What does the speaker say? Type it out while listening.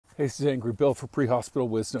Hey, this is Angry Bill for Prehospital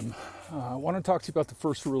Wisdom. I want to talk to you about the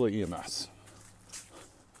first rule of EMS.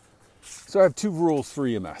 So I have two rules for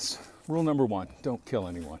EMS. Rule number 1, don't kill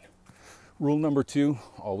anyone. Rule number 2,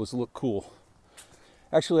 always look cool.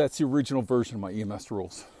 Actually, that's the original version of my EMS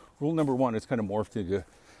rules. Rule number 1 is kind of morphed into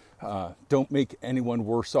don't make anyone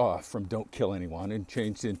worse off from don't kill anyone, and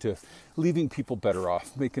changed into leaving people better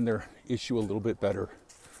off, making their issue a little bit better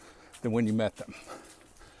than when you met them.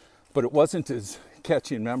 But it wasn't as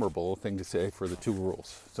catchy and memorable thing to say for the two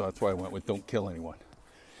rules. So that's why I went with don't kill anyone.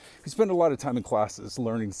 We spend a lot of time in classes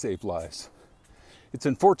learning to save lives. It's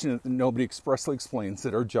unfortunate that nobody expressly explains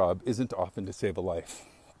that our job isn't often to save a life.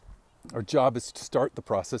 Our job is to start the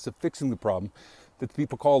process of fixing the problem that the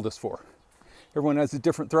people called us for. Everyone has a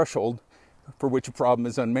different threshold for which a problem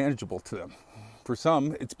is unmanageable to them. For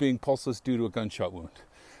some, it's being pulseless due to a gunshot wound.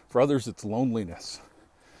 For others, it's loneliness.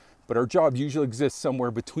 But our job usually exists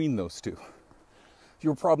somewhere between those two.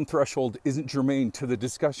 Your problem threshold isn't germane to the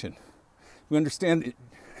discussion. You understand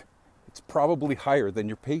it's probably higher than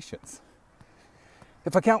your patient's.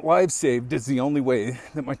 If I count lives saved as the only way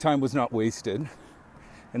that my time was not wasted,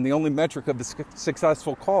 and the only metric of a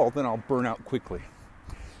successful call, then I'll burn out quickly.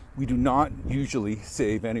 We do not usually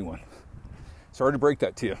save anyone. Sorry to break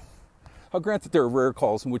that to you. I'll grant that there are rare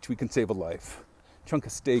calls in which we can save a life. A chunk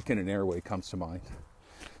of steak in an airway comes to mind.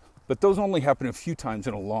 But those only happen a few times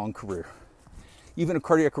in a long career. Even a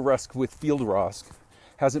cardiac arrest with field ROSC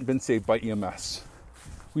hasn't been saved by EMS.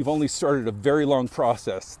 We've only started a very long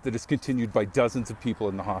process that is continued by dozens of people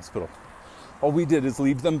in the hospital. All we did is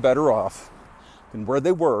leave them better off than where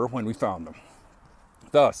they were when we found them.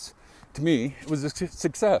 Thus, to me, it was a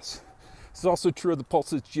success. This is also true of the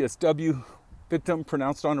Pulse's GSW victim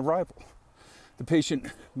pronounced on arrival. The patient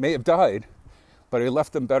may have died, but I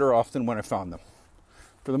left them better off than when I found them.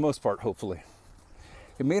 For the most part, hopefully.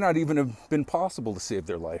 It may not even have been possible to save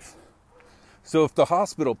their life. So if the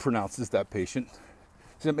hospital pronounces that patient,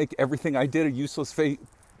 does that make everything I did a useless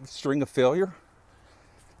string of failure?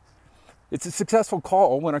 It's a successful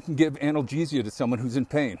call when I can give analgesia to someone who's in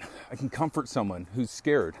pain. I can comfort someone who's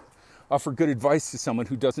scared, offer good advice to someone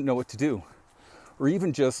who doesn't know what to do, or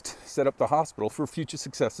even just set up the hospital for future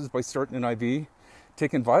successes by starting an IV,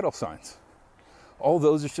 taking vital signs. All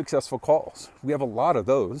those are successful calls. We have a lot of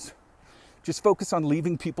those. Just focus on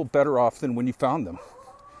leaving people better off than when you found them,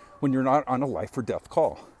 when you're not on a life or death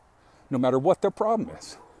call, no matter what their problem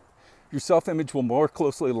is. Your self-image will more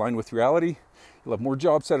closely align with reality. You'll have more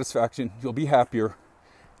job satisfaction. You'll be happier.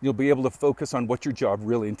 You'll be able to focus on what your job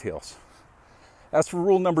really entails. As for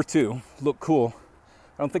rule number 2, look cool.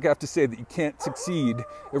 I don't think I have to say that you can't succeed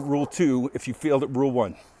at rule 2 if you failed at rule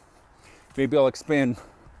 1. Maybe I'll expand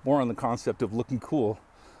more on the concept of looking cool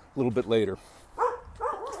a little bit later.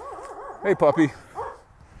 Hey, puppy.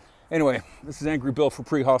 Anyway, this is Angry Bill for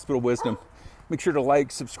Pre-Hospital Wisdom. Make sure to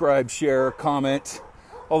like, subscribe, share, comment.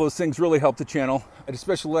 All those things really help the channel. I'd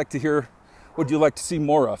especially like to hear what you'd like to see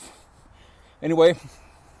more of. Anyway,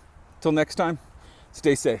 till next time,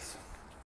 stay safe.